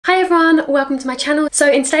everyone, welcome to my channel.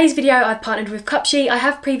 So in today's video I've partnered with Cupshe. I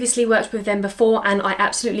have previously worked with them before and I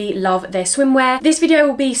absolutely love their swimwear. This video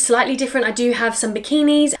will be slightly different. I do have some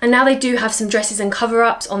bikinis and now they do have some dresses and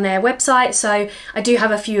cover-ups on their website, so I do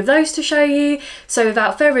have a few of those to show you. So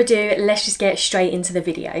without further ado, let's just get straight into the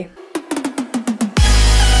video.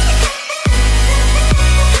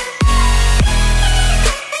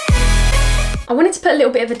 I wanted to put a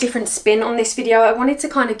little bit of a different spin on this video. I wanted to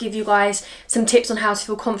kind of give you guys some tips on how to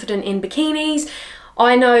feel confident in bikinis.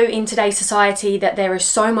 I know in today's society that there is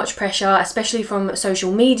so much pressure, especially from social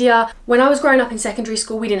media. When I was growing up in secondary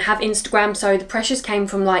school, we didn't have Instagram, so the pressures came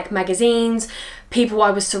from like magazines, people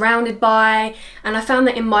I was surrounded by, and I found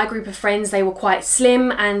that in my group of friends they were quite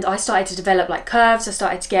slim, and I started to develop like curves. I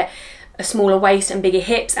started to get a smaller waist and bigger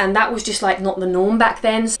hips, and that was just like not the norm back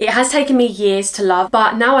then. It has taken me years to love,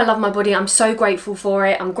 but now I love my body. I'm so grateful for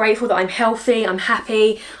it. I'm grateful that I'm healthy, I'm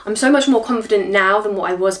happy. I'm so much more confident now than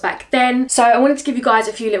what I was back then. So I wanted to give you guys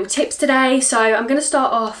a few little tips today. So I'm going to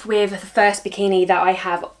start off with the first bikini that I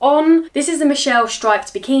have on. This is the Michelle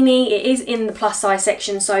striped bikini. It is in the plus size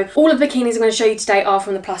section, so all of the bikinis I'm going to show you today are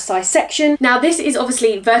from the plus size section. Now this is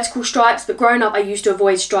obviously vertical stripes, but growing up I used to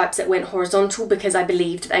avoid stripes that went horizontal because I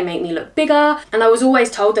believed they make me look bigger, and I was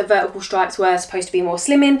always told that vertical stripes were supposed to be more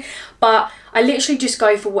slimming, but I literally just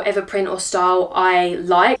go for whatever print or style I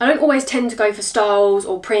like. I don't always tend to go for styles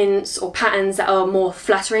or prints or patterns that are more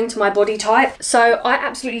flattering to my body type. So I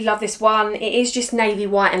absolutely love this one. It is just navy,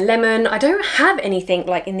 white and lemon. I don't have anything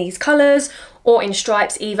like in these colours or in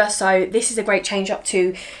stripes either, so this is a great change up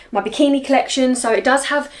to my bikini collection. So it does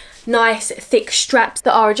have nice thick straps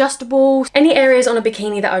that are adjustable. Any areas on a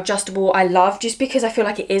bikini that are adjustable I love, just because I feel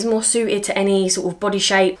like it is more suited to any sort of body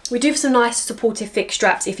shape. We do have some nice supportive thick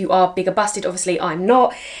straps if you are bigger busted. Obviously I'm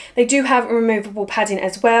not. They do have removable padding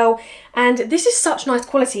as well, and this is such nice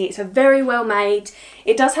quality. It's a very well made.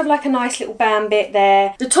 It does have like a nice little band bit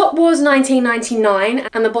there. The top was $19.99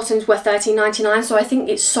 and the bottoms were $13.99, so I think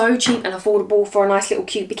it's so cheap and affordable for a nice little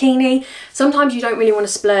cute bikini. Sometimes you don't really want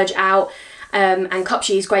to splurge out, and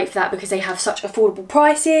Cupshe is great for that because they have such affordable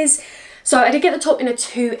prices. So I did get the top in a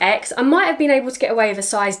 2X. I might have been able to get away with a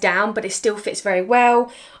size down, but it still fits very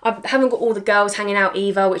well. I haven't got all the girls hanging out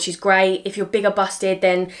either, which is great. If you're bigger busted,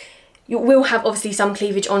 then you will have obviously some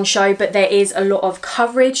cleavage on show, but there is a lot of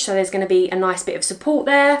coverage, so there's going to be a nice bit of support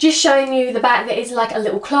there. Just showing you the back, there is like a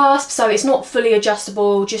little clasp, so it's not fully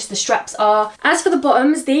adjustable, just the straps are. As for the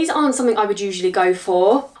bottoms, these aren't something I would usually go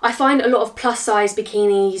for. I find a lot of plus size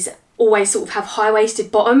bikinis always sort of have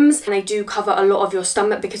high-waisted bottoms, and they do cover a lot of your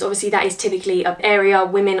stomach because obviously that is typically an area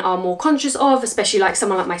women are more conscious of, especially like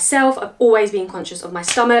someone like myself. I've always been conscious of my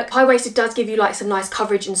stomach. High-waisted does give you like some nice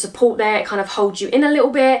coverage and support there. It kind of holds you in a little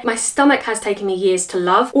bit. My stomach has taken me years to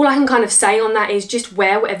love. All I can kind of say on that is just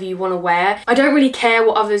wear whatever you want to wear. I don't really care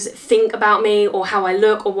what others think about me or how I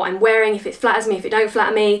look or what I'm wearing, if it flatters me, if it don't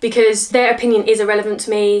flatter me, because their opinion is irrelevant to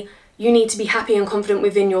me. You need to be happy and confident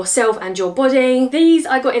within yourself and your body. These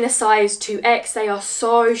I got in a size 2X. They are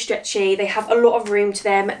so stretchy. They have a lot of room to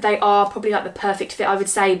them. They are probably like the perfect fit, I would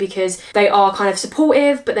say, because they are kind of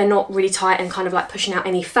supportive, but they're not really tight and kind of like pushing out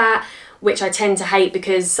any fat, which I tend to hate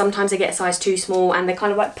because sometimes I get a size too small and they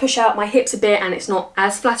kind of like push out my hips a bit and it's not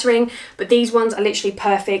as flattering. But these ones are literally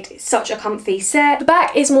perfect. It's such a comfy set. The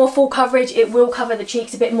back is more full coverage. It will cover the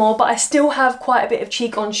cheeks a bit more, but I still have quite a bit of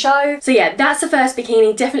cheek on show. So yeah, that's the first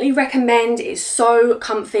bikini. Definitely recommend. It's so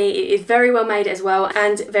comfy. It is very well made as well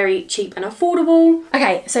and very cheap and affordable.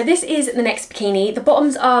 Okay, so this is the next bikini. The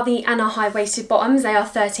bottoms are the Anna high-waisted bottoms. They are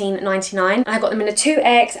 $13.99 and I got them in a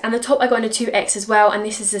 2X, and the top I got in a 2X as well, and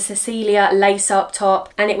this is the Cecilia lace up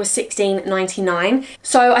top and it was $16.99.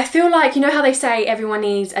 So I feel like, you know how they say everyone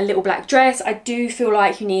needs a little black dress? I do feel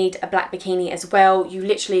like you need a black bikini as well. You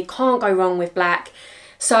literally can't go wrong with black.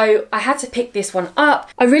 So I had to pick this one up.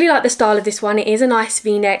 I really like the style of this one. It is a nice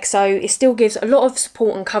v-neck, so it still gives a lot of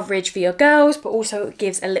support and coverage for your girls, but also it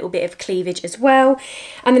gives a little bit of cleavage as well.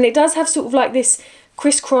 And then it does have sort of like this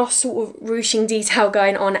crisscross sort of ruching detail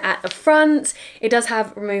going on at the front. It does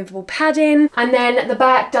have removable padding, and then the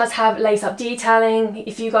back does have lace up detailing.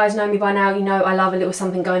 If you guys know me by now, you know I love a little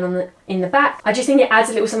something going on in the back. I just think it adds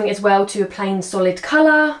a little something as well to a plain solid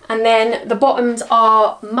colour. And then the bottoms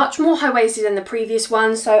are much more high-waisted than the previous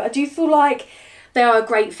one, so I do feel like they are a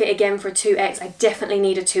great fit again for a 2X. I definitely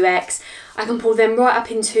need a 2X. I can pull them right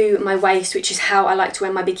up into my waist, which is how I like to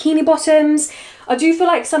wear my bikini bottoms. I do feel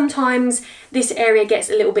like sometimes this area gets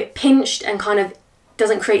a little bit pinched and kind of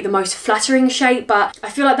doesn't create the most flattering shape, but I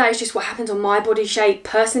feel like that is just what happens on my body shape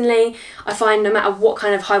personally. I find no matter what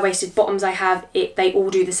kind of high-waisted bottoms I have, they all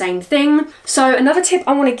do the same thing. So another tip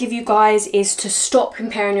I want to give you guys is to stop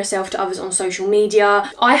comparing yourself to others on social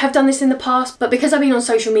media. I have done this in the past, but because I've been on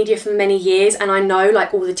social media for many years and I know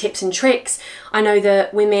like all the tips and tricks, I know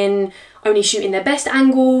that women only shoot in their best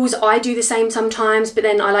angles. I do the same sometimes, but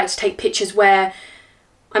then I like to take pictures where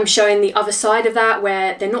I'm showing the other side of that,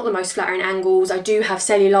 where they're not the most flattering angles. I do have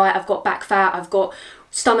cellulite, I've got back fat, I've got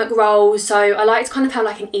stomach rolls, so I like to kind of have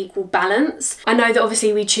like an equal balance. I know that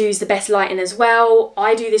obviously we choose the best lighting as well.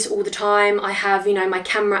 I do this all the time. I have, you know, my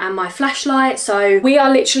camera and my flashlight, so we are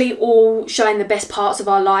literally all showing the best parts of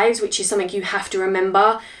our lives, which is something you have to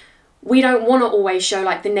remember. We don't want to always show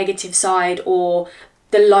like the negative side or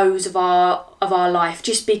the lows of our life,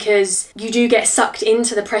 just because you do get sucked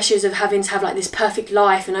into the pressures of having to have like this perfect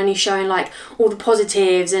life and only showing like all the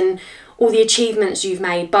positives and all the achievements you've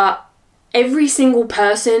made. But every single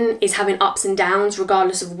person is having ups and downs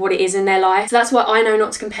regardless of what it is in their life. So that's why I know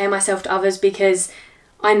not to compare myself to others, because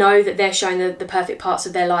I know that they're showing the perfect parts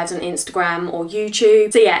of their lives on Instagram or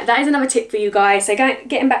YouTube. So yeah, that is another tip for you guys. So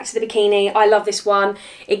getting back to the bikini, I love this one.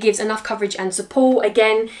 It gives enough coverage and support.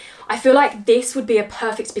 Again, I feel like this would be a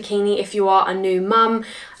perfect bikini if you are a new mum.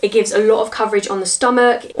 It gives a lot of coverage on the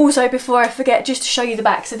stomach. Also, before I forget, just to show you the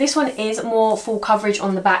back. So this one is more full coverage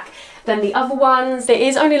on the back than the other ones. There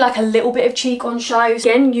is only like a little bit of cheek on show.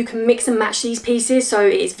 Again, you can mix and match these pieces, so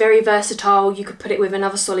it is very versatile. You could put it with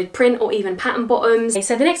another solid print or even pattern bottoms. Okay,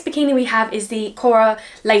 so the next bikini we have is the Cora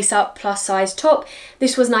lace up plus size top.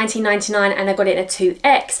 This was $19.99 and I got it in a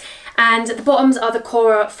 2X. And the bottoms are the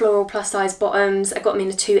Cora floral plus size bottoms. I got them in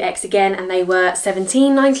a 2X again and they were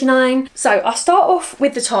 $17.99. So I'll start off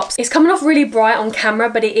with the tops. It's coming off really bright on camera,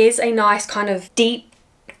 but it is a nice kind of deep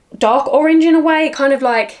dark orange in a way. It kind of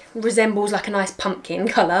like resembles like a nice pumpkin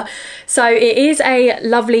colour. So it is a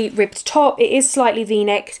lovely ribbed top. It is slightly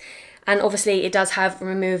v-necked, and obviously it does have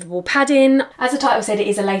removable padding. As the title said, it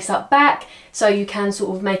is a lace up back, so you can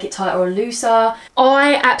sort of make it tighter or looser.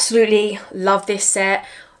 I absolutely love this set.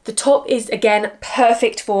 The top is, again,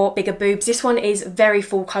 perfect for bigger boobs. This one is very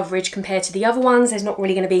full coverage compared to the other ones. There's not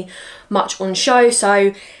really going to be much on show,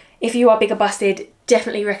 so if you are bigger busted,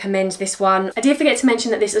 definitely recommend this one. I did forget to mention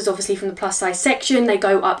that this is obviously from the plus size section. They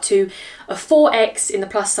go up to a 4X in the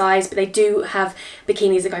plus size, but they do have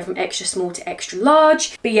bikinis that go from extra small to extra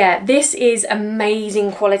large. But yeah, this is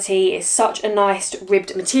amazing quality. It's such a nice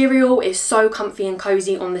ribbed material. It's so comfy and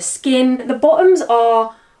cozy on the skin. The bottoms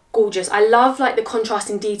are gorgeous. I love like the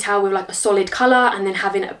contrasting detail with like a solid colour and then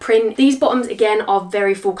having a print. These bottoms again are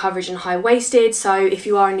very full coverage and high-waisted, so if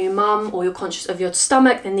you are a new mum or you're conscious of your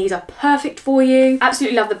stomach, then these are perfect for you.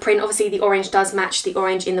 Absolutely love the print. Obviously the orange does match the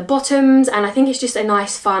orange in the bottoms, and I think it's just a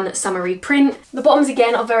nice fun summery print. The bottoms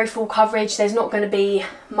again are very full coverage. There's not going to be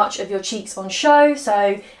much of your cheeks on show,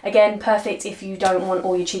 so again perfect if you don't want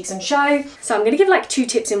all your cheeks on show. So I'm going to give like 2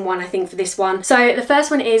 tips in one, I think, for this one. So the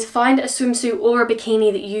first one is find a swimsuit or a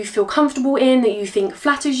bikini that you feel comfortable in, that you think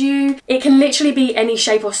flatters you. It can literally be any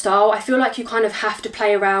shape or style. I feel like you kind of have to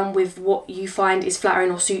play around with what you find is flattering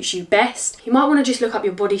or suits you best. You might want to just look up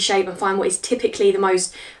your body shape and find what is typically the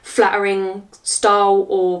most flattering style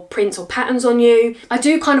or prints or patterns on you. I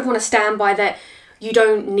do kind of want to stand by that. You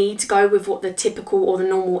don't need to go with what the typical or the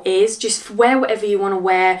normal is. Just wear whatever you want to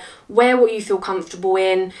wear what you feel comfortable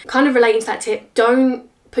in. Kind of relating to that tip, don't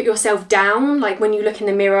put yourself down. Like when you look in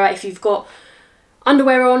the mirror, if you've got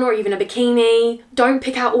underwear on or even a bikini, don't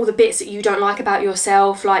pick out all the bits that you don't like about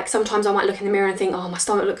yourself. Like sometimes I might look in the mirror and think, oh, my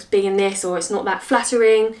stomach looks big in this, or it's not that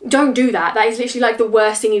flattering. Don't do that. That is literally like the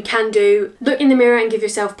worst thing you can do. Look in the mirror and give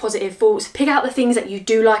yourself positive thoughts. Pick out the things that you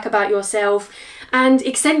do like about yourself and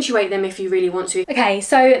accentuate them if you really want to. Okay,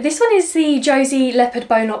 so this one is the Josie Leopard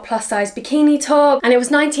Bow Knot plus size bikini top, and it was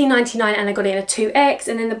 $19.99 and I got it in a 2X.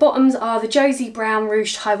 And then the bottoms are the Josie Brown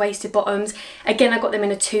ruched high-waisted bottoms. Again, I got them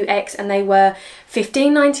in a 2X and they were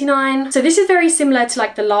 $15.99. So this is very similar to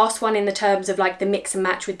like the last one in the terms of like the mix and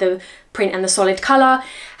match with the print and the solid colour.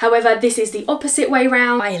 However, this is the opposite way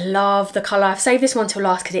round. I love the colour. I've saved this one till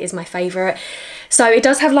last because it is my favourite. So it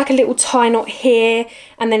does have like a little tie knot here,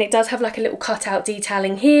 and then it does have like a little cutout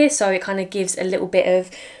detailing here, so it kind of gives a little bit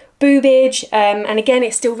of boobage, and again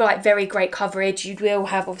it's still like very great coverage. You will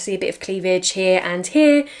have obviously a bit of cleavage here and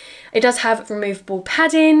here. It does have removable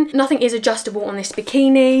padding. Nothing is adjustable on this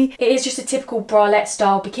bikini. It is just a typical bralette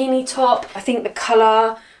style bikini top. I think the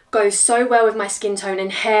colour goes so well with my skin tone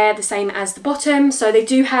and hair, the same as the bottom. So they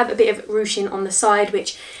do have a bit of ruching on the side,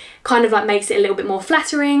 which kind of like makes it a little bit more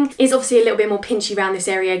flattering. Is obviously a little bit more pinchy around this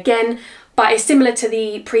area again, but it's similar to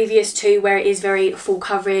the previous two where it is very full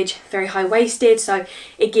coverage, very high-waisted, so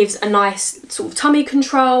it gives a nice sort of tummy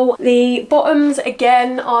control. The bottoms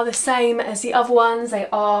again are the same as the other ones. They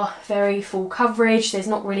are very full coverage. There's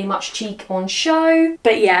not really much cheek on show,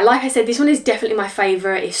 but yeah, like I said, this one is definitely my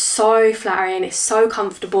favourite. It's so flattering, it's so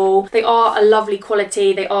comfortable. They are a lovely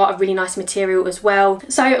quality, they are a really nice material as well.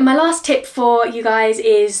 So my last tip for you guys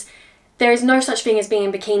is there is no such thing as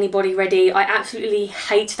being bikini body ready. I absolutely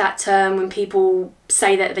hate that term when people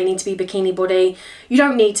say that they need to be bikini body. You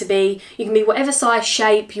don't need to be. You can be whatever size,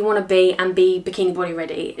 shape you want to be and be bikini body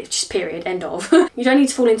ready. It's just period, end of. You don't need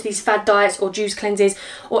to fall into these fad diets or juice cleanses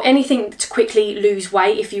or anything to quickly lose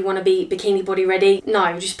weight if you want to be bikini body ready.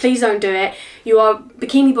 No, just please don't do it. You are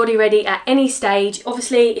bikini body ready at any stage.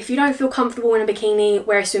 Obviously, if you don't feel comfortable in a bikini,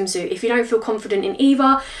 wear a swimsuit. If you don't feel confident in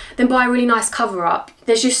either, then buy a really nice cover up.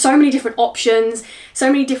 There's just so many different options,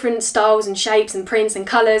 so many different styles and shapes and prints and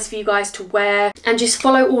colours for you guys to wear, and just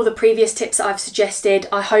follow all the previous tips that I've suggested.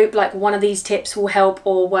 I hope like one of these tips will help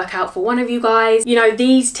or work out for one of you guys. You know,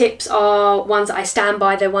 these tips are ones that I stand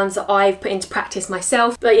by, they're ones that I've put into practice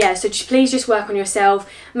myself. But yeah, so please just work on yourself,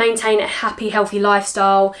 maintain a happy, healthy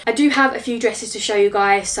lifestyle. I do have a few dresses to show you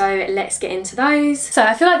guys, so let's get into those. So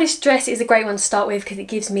I feel like this dress is a great one to start with because it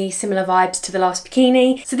gives me similar vibes to the last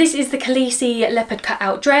bikini. So this is the Khaleesi leopard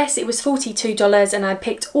cutout dress. It was $42 and I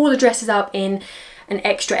picked all the dresses up in an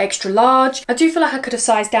extra large. I do feel like I could have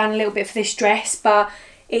sized down a little bit for this dress, but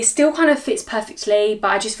it still kind of fits perfectly, but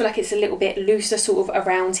I just feel like it's a little bit looser sort of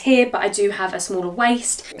around here, but I do have a smaller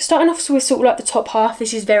waist. Starting off with sort of like the top half,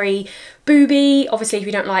 this is very booby. Obviously, if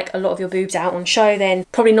you don't like a lot of your boobs out on show, then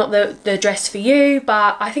probably not the dress for you,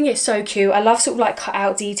 but I think it's so cute. I love sort of like cut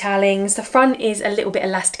out detailings. The front is a little bit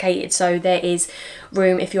elasticated, so there is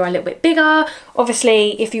room if you're a little bit bigger.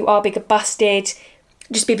 Obviously, if you are bigger busted,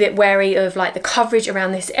 just be a bit wary of like the coverage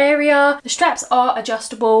around this area. The straps are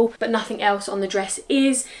adjustable, but nothing else on the dress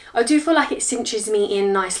is. I do feel like it cinches me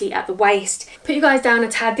in nicely at the waist. Put you guys down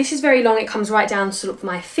a tad. This is very long. It comes right down to sort of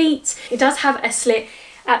my feet. It does have a slit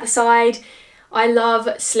at the side. I love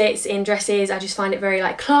slits in dresses. I just find it very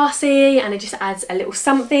like classy and it just adds a little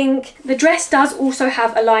something. The dress does also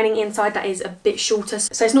have a lining inside that is a bit shorter,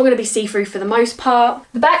 so it's not going to be see-through for the most part.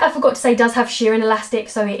 The back, I forgot to say, does have sheer and elastic,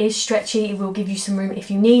 so it is stretchy. It will give you some room if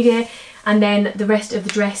you need it. And then the rest of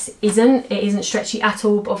the dress isn't. It isn't stretchy at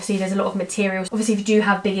all, but obviously there's a lot of materials. Obviously if you do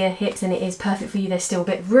have bigger hips and it is perfect for you, there's still a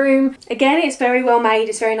bit of room. Again, it's very well made.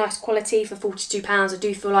 It's very nice quality for £42. I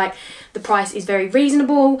do feel like the price is very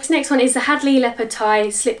reasonable. This next one is the Hadley leopard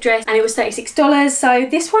tie slip dress and it was $36. So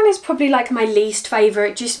this one is probably like my least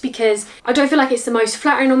favourite just because I don't feel like it's the most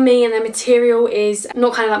flattering on me and the material is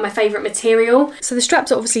not kind of like my favourite material. So the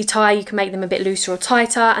straps are obviously tie. You can make them a bit looser or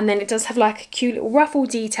tighter, and then it does have like a cute little ruffle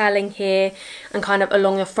detailing here and kind of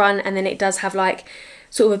along the front, and then it does have like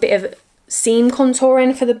sort of a bit of seam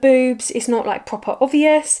contouring for the boobs. It's not like proper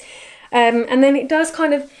obvious, and then it does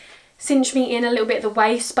kind of cinch me in a little bit at the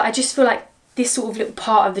waist, but I just feel like this sort of little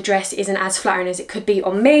part of the dress isn't as flattering as it could be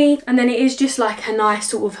on me. And then it is just like a nice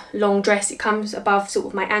sort of long dress. It comes above sort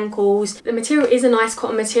of my ankles. The material is a nice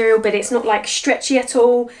cotton material, but it's not like stretchy at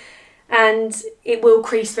all, and it will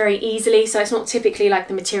crease very easily, so it's not typically like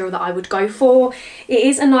the material that I would go for. It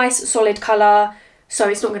is a nice solid colour, so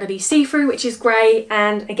it's not going to be see-through, which is great.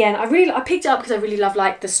 And again, I picked it up because I really love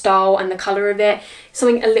like the style and the colour of it.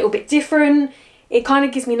 Something a little bit different. It kind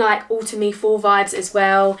of gives me like autumny fall vibes as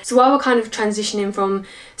well. So while we're kind of transitioning from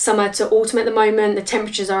summer to autumn at the moment, the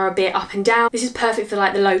temperatures are a bit up and down. This is perfect for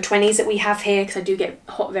like the low 20s that we have here because I do get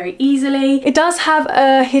hot very easily. It does have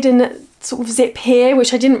a hidden sort of zip here,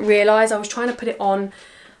 which I didn't realise. I was trying to put it on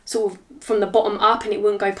sort of from the bottom up and it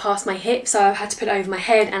wouldn't go past my hip, so I had to put it over my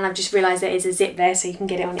head, and I've just realised there is a zip there so you can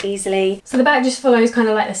get it on easily. So the back just follows kind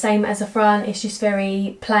of like the same as the front. It's just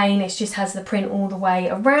very plain. It just has the print all the way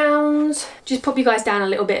around. Just pop you guys down a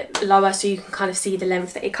little bit lower so you can kind of see the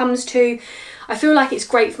length that it comes to. I feel like it's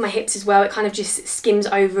great for my hips as well. It kind of just skims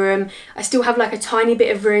over them. I still have like a tiny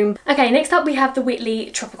bit of room. Okay, next up we have the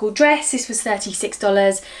Whitley tropical dress. This was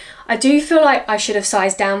 $36. I do feel like I should have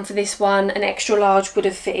sized down for this one. An extra large would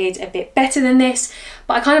have fitted a bit better than this,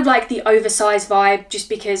 but I kind of like the oversized vibe just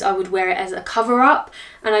because I would wear it as a cover up,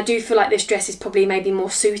 and I do feel like this dress is probably maybe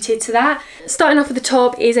more suited to that. Starting off with the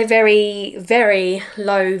top is a very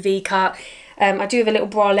low V-cut. I do have a little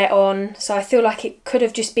bralette on, so I feel like it could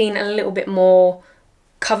have just been a little bit more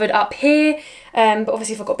covered up here. But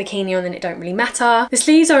obviously if I've got bikini on then it don't really matter. The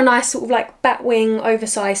sleeves are a nice sort of like batwing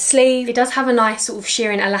oversized sleeve. It does have a nice sort of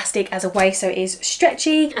shearing elastic as a waist, so it is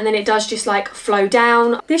stretchy, and then it does just like flow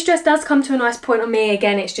down. This dress does come to a nice point on me.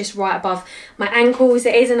 Again, it's just right above my ankles.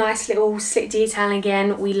 There is a nice little slit detailing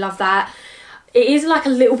again. We love that. It is like a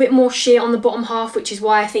little bit more sheer on the bottom half, which is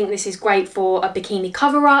why I think this is great for a bikini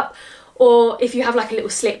cover up. Or if you have like a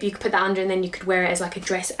little slip, you could put that under and then you could wear it as like a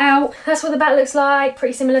dress out. That's what the back looks like,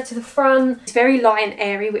 pretty similar to the front. It's very light and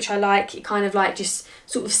airy, which I like. It kind of like just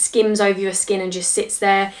sort of skims over your skin and just sits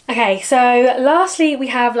there. Okay, so lastly we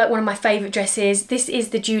have like one of my favourite dresses. This is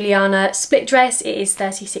the Juliana split dress. It is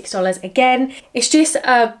 $36 again. It's just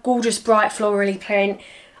a gorgeous bright florally print.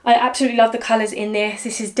 I absolutely love the colours in this.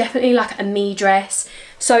 This is definitely like a me dress.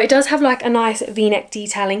 So it does have like a nice v-neck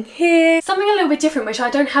detailing here. Something a little bit different which I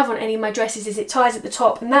don't have on any of my dresses is it ties at the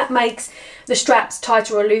top, and that makes the straps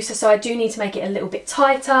tighter or looser, so I do need to make it a little bit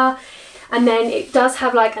tighter. And then it does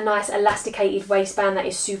have like a nice elasticated waistband that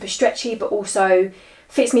is super stretchy but also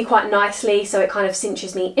fits me quite nicely, so it kind of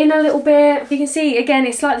cinches me in a little bit. You can see again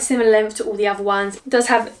it's like the similar length to all the other ones. It does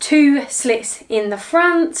have 2 slits in the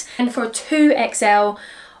front, and for a 2XL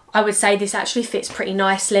I would say this actually fits pretty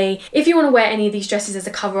nicely. If you want to wear any of these dresses as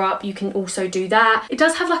a cover up, you can also do that. It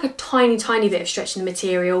does have like a tiny bit of stretch in the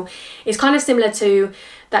material. It's kind of similar to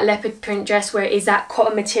that leopard print dress where it is that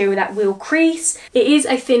cotton material that will crease. It is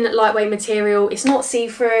a thin, lightweight material. It's not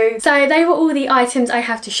see-through. So they were all the items I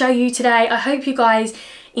have to show you today. I hope you guys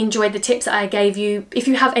enjoyed the tips that I gave you. If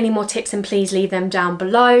you have any more tips, then please leave them down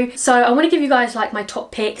below. So I want to give you guys like my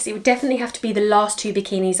top picks. It would definitely have to be the last 2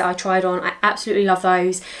 bikinis that I tried on. I absolutely love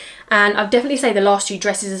those. And I'd definitely say the last 2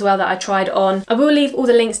 dresses as well that I tried on. I will leave all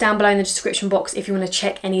the links down below in the description box if you want to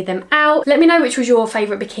check any of them out. Let me know which was your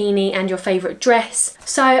favourite bikini and your favourite dress.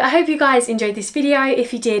 So I hope you guys enjoyed this video.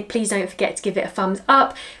 If you did, please don't forget to give it a thumbs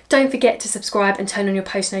up. Don't forget to subscribe and turn on your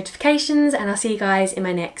post notifications, and I'll see you guys in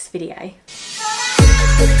my next video.